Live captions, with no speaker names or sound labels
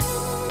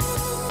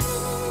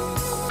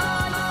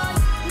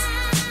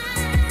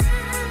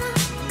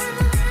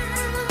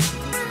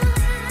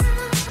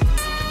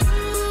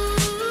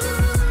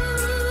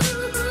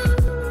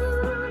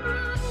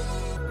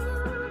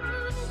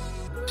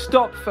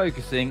Stop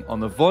focusing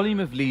on the volume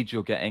of leads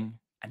you're getting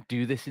and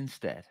do this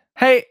instead.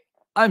 Hey,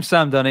 I'm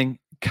Sam Dunning,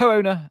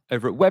 co-owner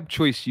over at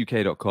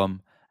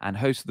webchoiceuk.com and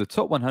host of the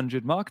Top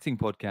 100 marketing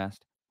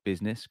podcast,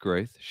 Business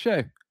Growth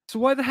Show. So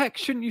why the heck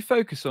shouldn't you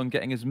focus on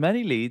getting as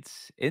many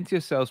leads into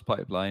your sales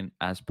pipeline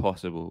as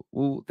possible?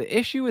 Well, the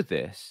issue with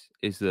this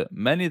is that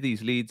many of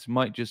these leads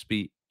might just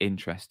be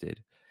interested.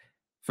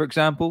 For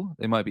example,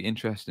 they might be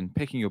interested in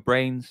picking your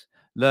brains,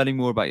 learning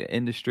more about your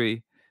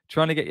industry,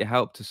 trying to get your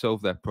help to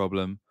solve their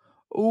problem,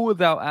 all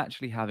without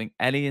actually having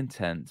any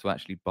intent to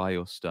actually buy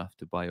your stuff,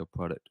 to buy your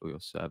product or your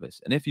service.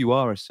 And if you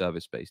are a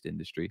service-based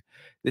industry,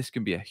 this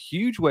can be a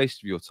huge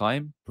waste of your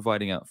time,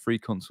 providing out free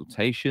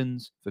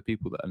consultations for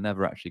people that are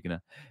never actually going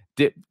to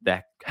dip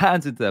their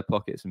hands into their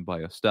pockets and buy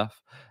your stuff.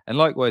 And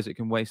likewise, it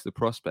can waste the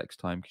prospect's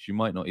time because you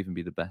might not even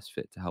be the best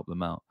fit to help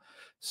them out.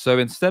 So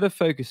instead of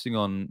focusing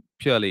on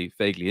purely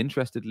vaguely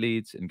interested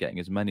leads and getting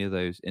as many of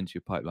those into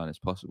your pipeline as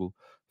possible,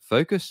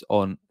 focus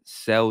on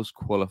sales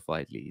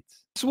qualified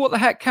leads. So what the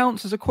heck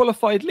counts as a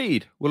qualified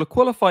lead? Well, a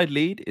qualified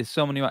lead is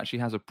someone who actually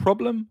has a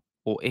problem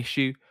or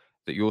issue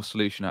that your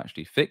solution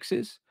actually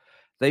fixes.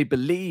 They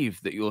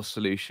believe that your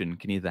solution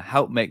can either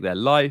help make their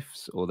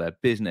lives or their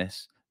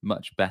business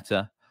much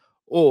better,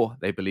 or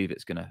they believe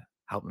it's going to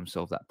help them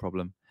solve that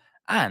problem.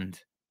 And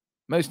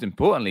most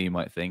importantly, you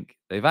might think,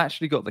 they've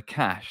actually got the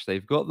cash,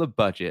 they've got the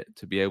budget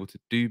to be able to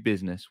do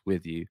business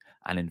with you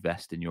and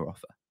invest in your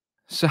offer.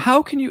 So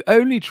how can you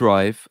only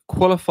drive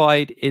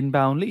qualified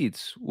inbound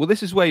leads? Well,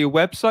 this is where your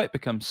website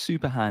becomes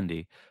super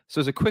handy.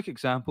 So as a quick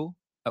example,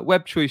 at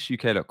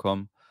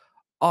webchoiceuk.com,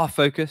 our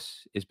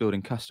focus is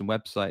building custom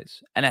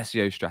websites and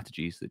SEO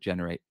strategies that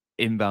generate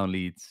inbound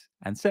leads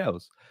and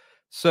sales.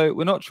 So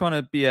we're not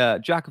trying to be a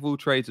jack of all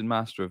trades and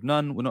master of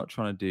none. We're not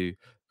trying to do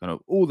kind of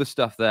all the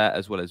stuff there,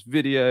 as well as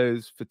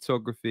videos,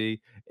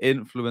 photography,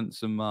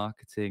 influencer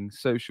marketing,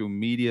 social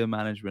media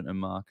management and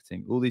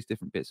marketing, all these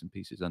different bits and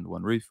pieces under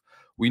one roof.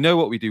 We know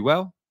what we do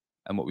well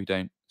and what we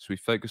don't. So we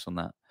focus on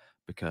that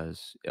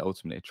because it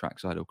ultimately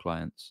attracts idle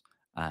clients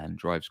and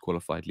drives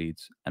qualified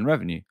leads and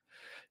revenue.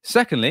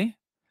 Secondly,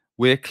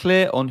 we're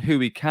clear on who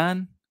we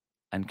can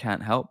and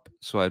can't help.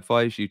 So I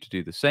advise you to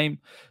do the same.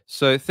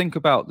 So think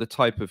about the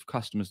type of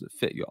customers that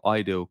fit your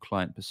ideal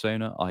client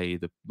persona, i.e.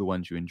 the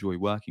ones you enjoy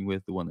working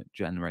with, the one that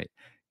generate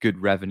good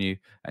revenue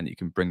and that you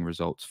can bring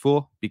results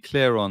for. Be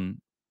clear on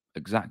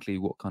exactly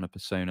what kind of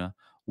persona,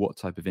 what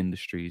type of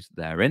industries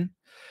they're in.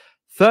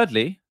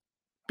 Thirdly,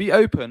 be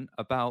open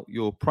about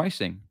your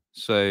pricing.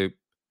 So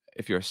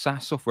if you're a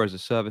SaaS, software as a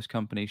service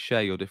company,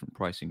 share your different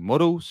pricing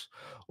models.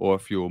 Or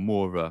if you're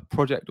more of a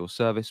project or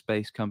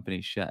service-based company,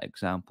 share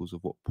examples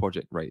of what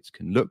project rates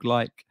can look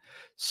like.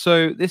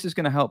 So this is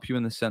going to help you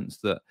in the sense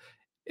that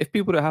if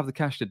people don't have the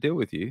cash to deal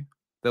with you,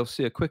 they'll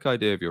see a quick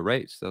idea of your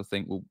rates. They'll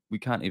think, well, we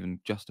can't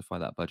even justify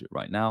that budget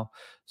right now.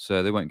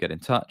 So they won't get in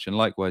touch. And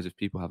likewise, if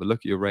people have a look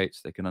at your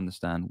rates, they can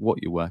understand what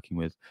you're working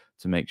with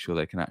to make sure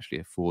they can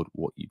actually afford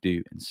what you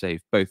do and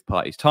save both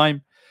parties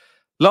time.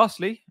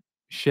 Lastly,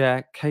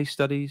 share case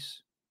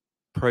studies,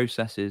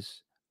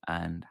 processes,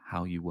 and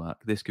how you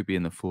work. This could be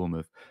in the form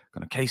of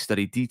kind of case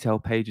study detail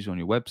pages on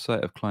your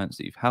website of clients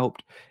that you've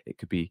helped. It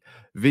could be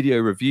video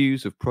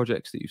reviews of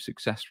projects that you've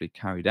successfully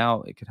carried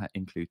out. It could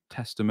include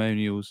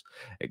testimonials,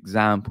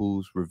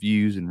 examples,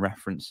 reviews, and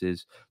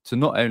references to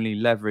not only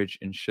leverage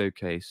and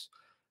showcase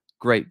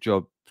great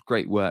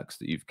works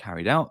that you've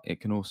carried out. It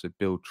can also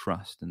build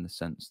trust in the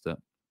sense that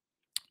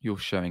you're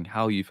showing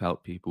how you've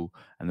helped people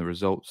and the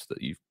results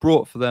that you've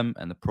brought for them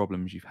and the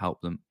problems you've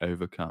helped them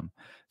overcome.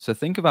 So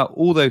think about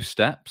all those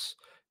steps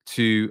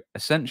to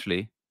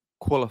essentially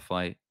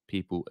qualify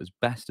people as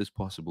best as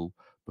possible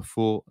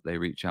before they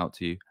reach out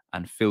to you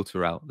and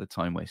filter out the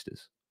time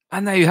wasters.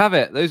 And there you have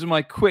it. Those are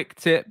my quick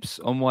tips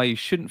on why you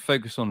shouldn't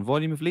focus on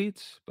volume of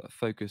leads, but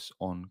focus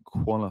on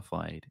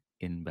qualified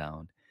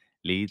inbound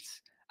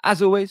leads.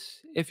 As always,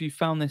 if you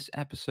found this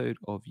episode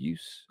of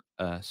use,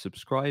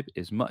 subscribe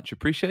is much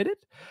appreciated.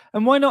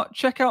 And why not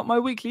check out my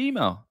weekly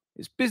email?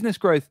 It's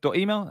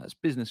businessgrowth.email. That's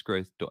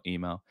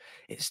businessgrowth.email.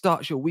 It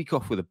starts your week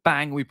off with a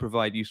bang. We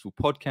provide useful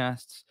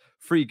podcasts,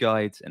 free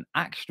guides, and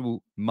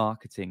actionable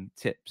marketing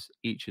tips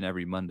each and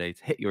every Monday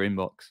to hit your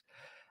inbox.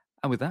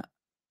 And with that,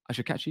 I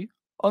shall catch you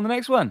on the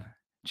next one.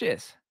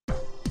 Cheers.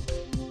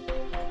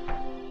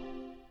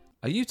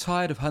 Are you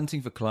tired of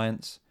hunting for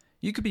clients?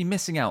 You could be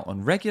missing out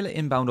on regular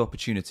inbound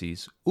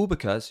opportunities, all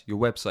because your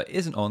website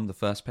isn't on the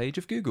first page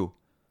of Google.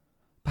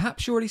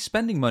 Perhaps you're already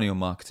spending money on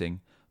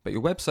marketing, but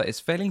your website is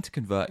failing to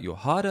convert your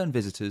hard-earned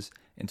visitors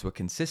into a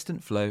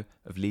consistent flow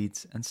of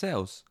leads and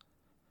sales.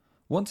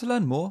 Want to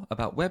learn more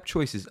about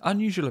WebChoice's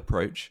unusual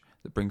approach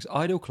that brings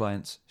idle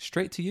clients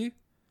straight to you?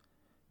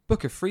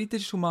 Book a free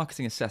digital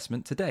marketing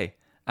assessment today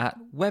at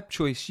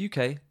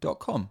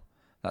webchoiceuk.com.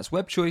 That's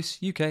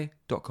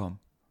webchoiceuk.com.